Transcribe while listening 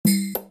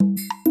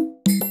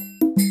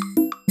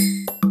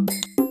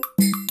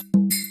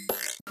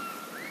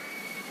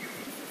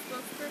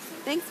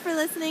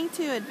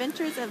listening to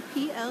Adventures of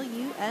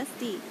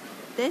PLUSD.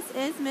 This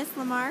is Miss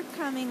Lamar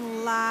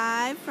coming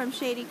live from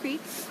Shady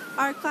Creek.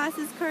 Our class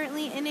is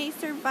currently in a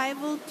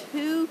Survival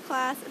 2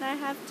 class, and I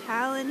have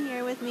Talon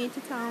here with me to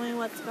tell me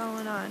what's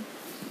going on.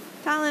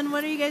 Talon,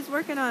 what are you guys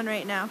working on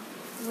right now?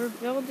 We're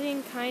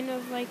building kind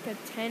of like a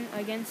tent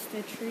against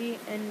a tree,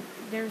 and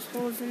there's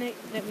holes in it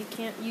that we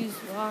can't use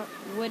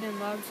wood and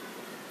logs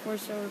for,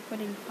 so we're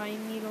putting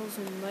pine needles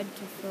and mud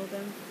to fill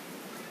them.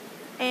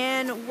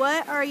 And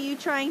what are you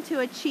trying to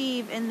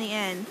achieve in the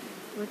end?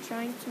 We're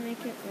trying to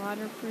make it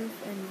waterproof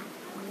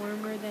and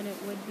warmer than it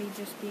would be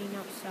just being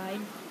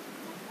outside.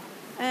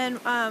 And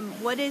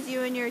what is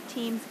you and your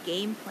team's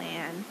game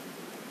plan?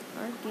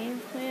 Our game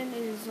plan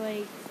is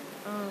like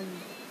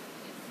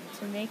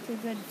to make a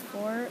good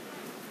fort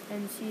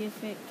and see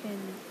if it can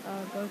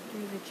go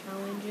through the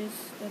challenges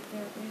that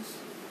there is.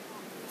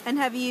 And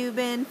have you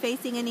been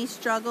facing any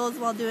struggles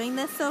while doing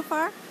this so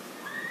far?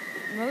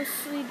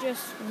 Mostly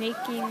just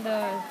making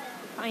the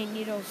pine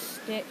needles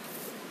stick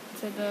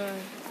to the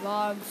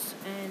logs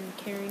and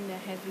carrying the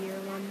heavier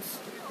ones.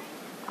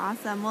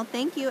 Awesome. Well,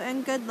 thank you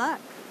and good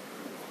luck.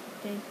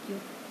 Thank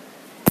you.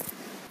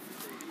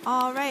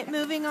 All right,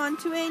 moving on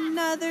to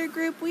another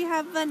group. We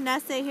have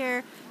Vanessa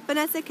here.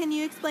 Vanessa, can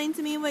you explain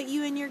to me what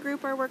you and your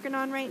group are working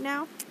on right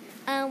now?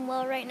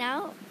 Well, right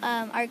now,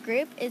 our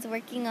group is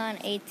working on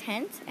a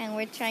tent, and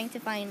we're trying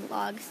to find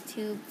logs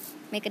to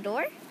make a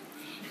door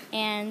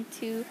and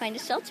to find a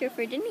shelter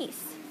for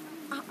Denise.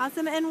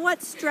 Awesome. And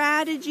what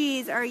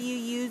strategies are you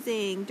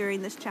using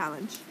during this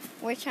challenge?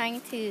 We're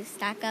trying to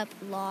stack up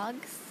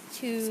logs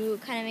to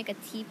kind of make a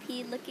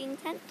teepee-looking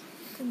tent.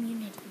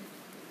 Community.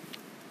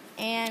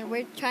 And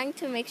we're trying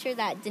to make sure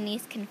that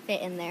Denise can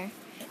fit in there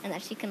and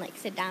that she can, like,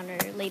 sit down or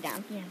lay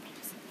down. Yeah.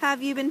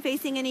 Have you been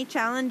facing any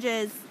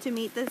challenges to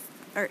meet this,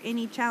 or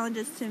any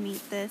challenges to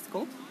meet this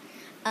goal?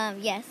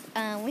 Yes.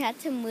 We had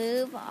to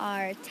move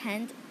our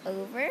tent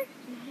over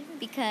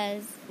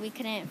because we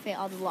couldn't fit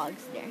all the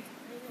logs there.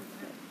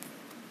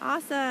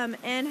 Awesome.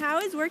 And how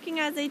is working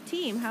as a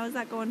team? How is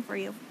that going for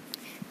you?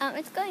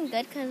 It's going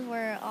good because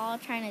we're all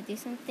trying to do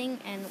something,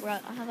 and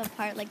I'll have a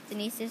part, like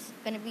Denise is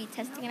going to be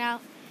testing it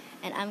out,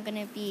 and I'm going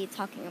to be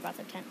talking about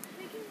the tent.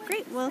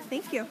 Great. Well,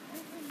 thank you.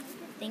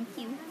 Thank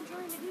you.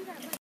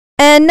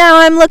 And now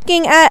I'm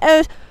looking at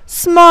a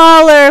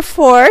smaller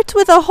fort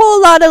with a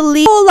whole lot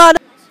of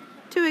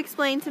to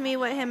explain to me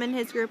what him and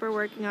his group are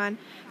working on.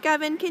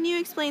 Gavin, can you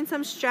explain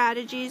some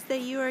strategies that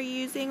you are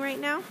using right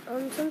now?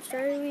 Some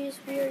strategies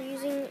we are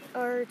using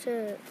are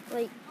to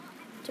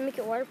make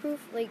it waterproof,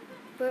 like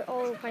put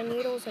all pine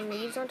needles and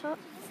leaves on top.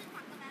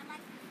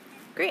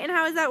 Great. And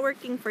how is that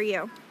working for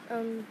you?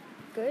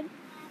 Good.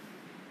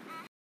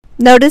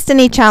 Noticed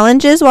any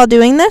challenges while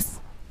doing this?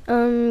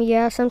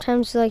 Yeah,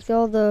 sometimes like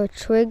all the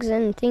twigs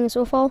and things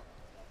will fall.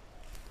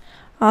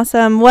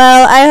 Awesome.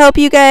 Well, I hope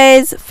you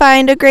guys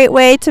find a great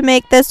way to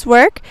make this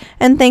work,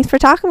 and thanks for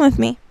talking with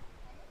me.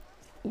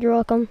 You're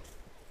welcome.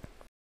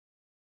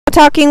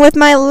 Talking with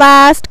my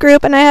last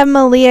group, and I have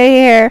Malia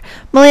here.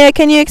 Malia,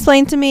 can you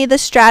explain to me the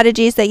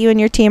strategies that you and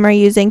your team are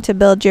using to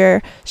build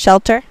your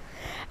shelter?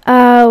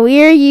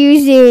 We are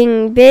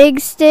using big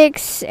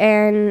sticks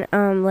and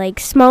like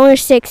smaller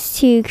sticks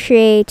to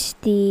create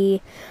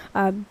the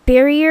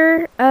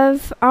barrier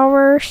of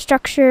our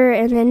structure,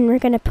 and then we're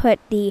gonna put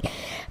the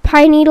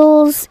pine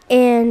needles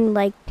and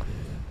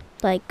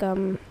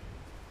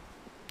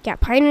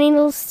pine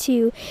needles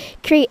to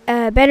create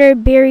a better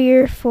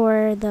barrier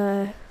for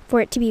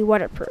it to be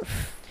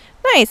waterproof.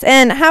 Nice.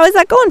 And how is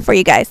that going for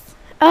you guys?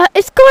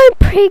 It's going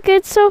pretty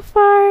good so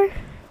far.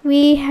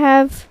 We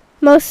have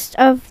most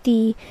of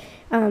the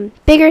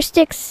bigger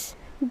sticks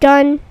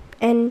done,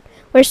 and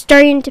we're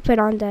starting to put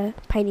on the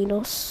pine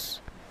needles.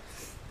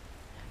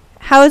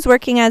 How is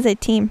working as a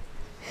team?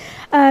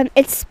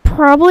 It's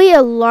probably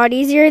a lot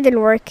easier than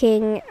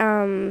working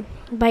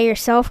by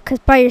yourself, because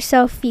by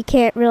yourself you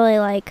can't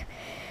really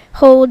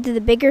hold the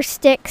bigger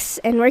sticks,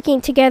 and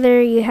working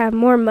together you have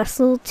more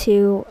muscle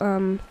to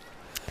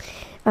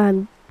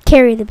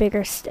carry the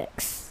bigger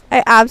sticks.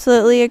 I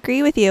absolutely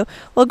agree with you.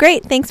 Well,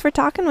 great. Thanks for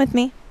talking with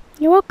me.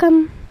 You're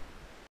welcome.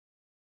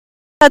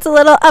 That's a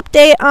little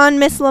update on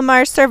Miss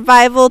Lamar's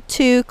Survival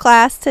 2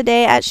 class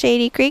today at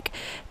Shady Creek.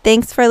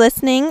 Thanks for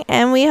listening,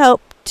 and we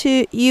hope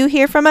you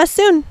hear from us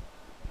soon.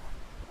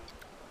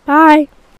 Bye.